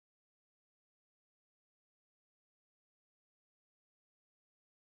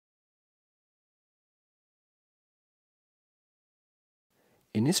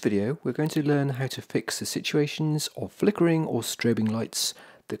In this video, we're going to learn how to fix the situations of flickering or strobing lights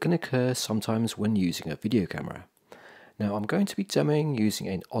that can occur sometimes when using a video camera. Now, I'm going to be demoing using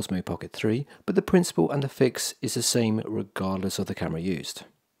an Osmo Pocket 3, but the principle and the fix is the same regardless of the camera used.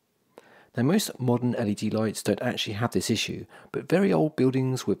 Now, most modern LED lights don't actually have this issue, but very old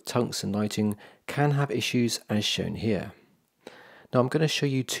buildings with tungsten lighting can have issues as shown here. Now, I'm going to show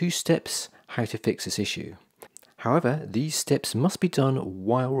you 2 steps how to fix this issue. However, these steps must be done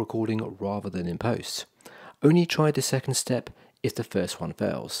while recording rather than in post. Only try the second step if the first one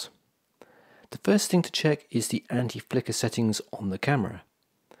fails. The first thing to check is the anti-flicker settings on the camera.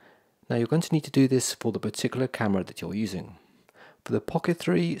 Now you're going to need to do this for the particular camera that you're using. For the Pocket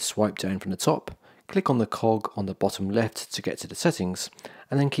 3, swipe down from the top, click on the cog on the bottom left to get to the settings,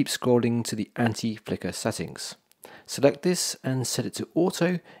 and then keep scrolling to the anti-flicker settings. Select this and set it to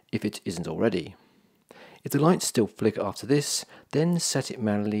auto if it isn't already. If the lights still flicker after this, then set it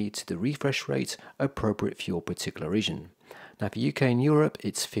manually to the refresh rate appropriate for your particular region. Now for UK and Europe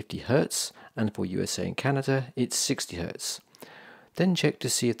it's 50 Hz, and for USA and Canada it's 60 Hz. Then check to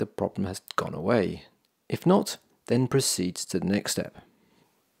see if the problem has gone away. If not, then proceed to the next step.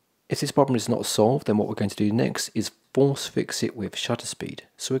 If this problem is not solved, then what we're going to do next is force fix it with shutter speed.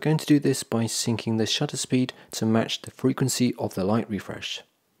 So we're going to do this by syncing the shutter speed to match the frequency of the light refresh.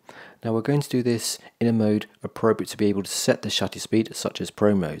 Now we're going to do this in a mode appropriate to be able to set the shutter speed, such as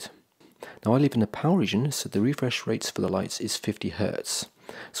Pro mode. Now I live in the PAL region, so the refresh rates for the lights is 50 Hz.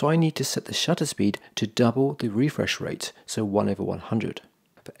 So I need to set the shutter speed to double the refresh rate, so 1/100.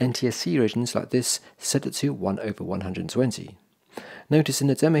 For NTSC regions like this, set it to 1/120. Notice in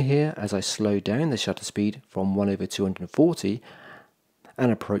the demo here, as I slow down the shutter speed from 1/240 and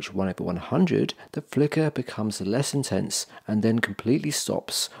approach 1/100, the flicker becomes less intense and then completely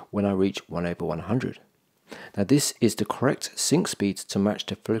stops when I reach 1/100. Now this is the correct sync speed to match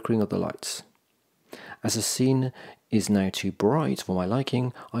the flickering of the lights. As the scene is now too bright for my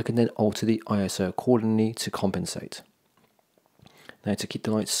liking, I can then alter the ISO accordingly to compensate. Now to keep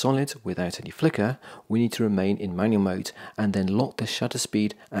the lights solid without any flicker, we need to remain in manual mode and then lock the shutter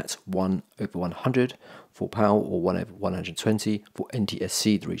speed at 1/100 for PAL or 1/120 for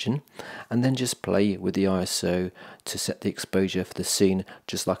NTSC region, and then just play with the ISO to set the exposure for the scene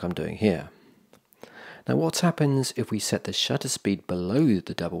just like I'm doing here. Now what happens if we set the shutter speed below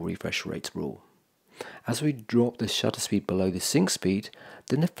the double refresh rate rule? As we drop the shutter speed below the sync speed,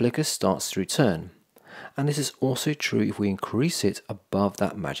 then the flicker starts to return. And this is also true if we increase it above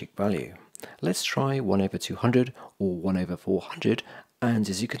that magic value. Let's try 1/200 or 1/400, and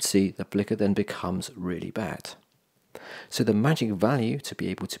as you can see, the flicker then becomes really bad. So the magic value to be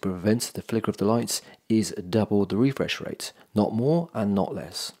able to prevent the flicker of the lights is double the refresh rate, not more and not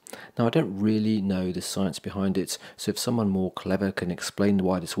less. Now I don't really know the science behind it, so if someone more clever can explain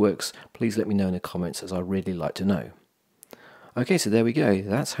why this works, please let me know in the comments, as I really like to know. Okay, so there we go.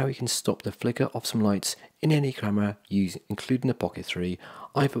 That's how we can stop the flicker of some lights in any camera, including the Pocket 3,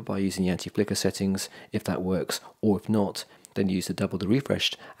 either by using the anti-flicker settings if that works, or if not, then use the double the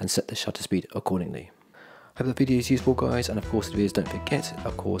refresh and set the shutter speed accordingly. Hope the video is useful, guys, and of course if it is, don't forget,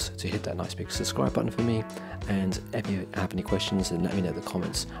 of course, to hit that nice big subscribe button for me, and if you have any questions, then let me know in the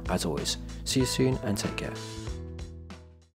comments. As always, see you soon and take care.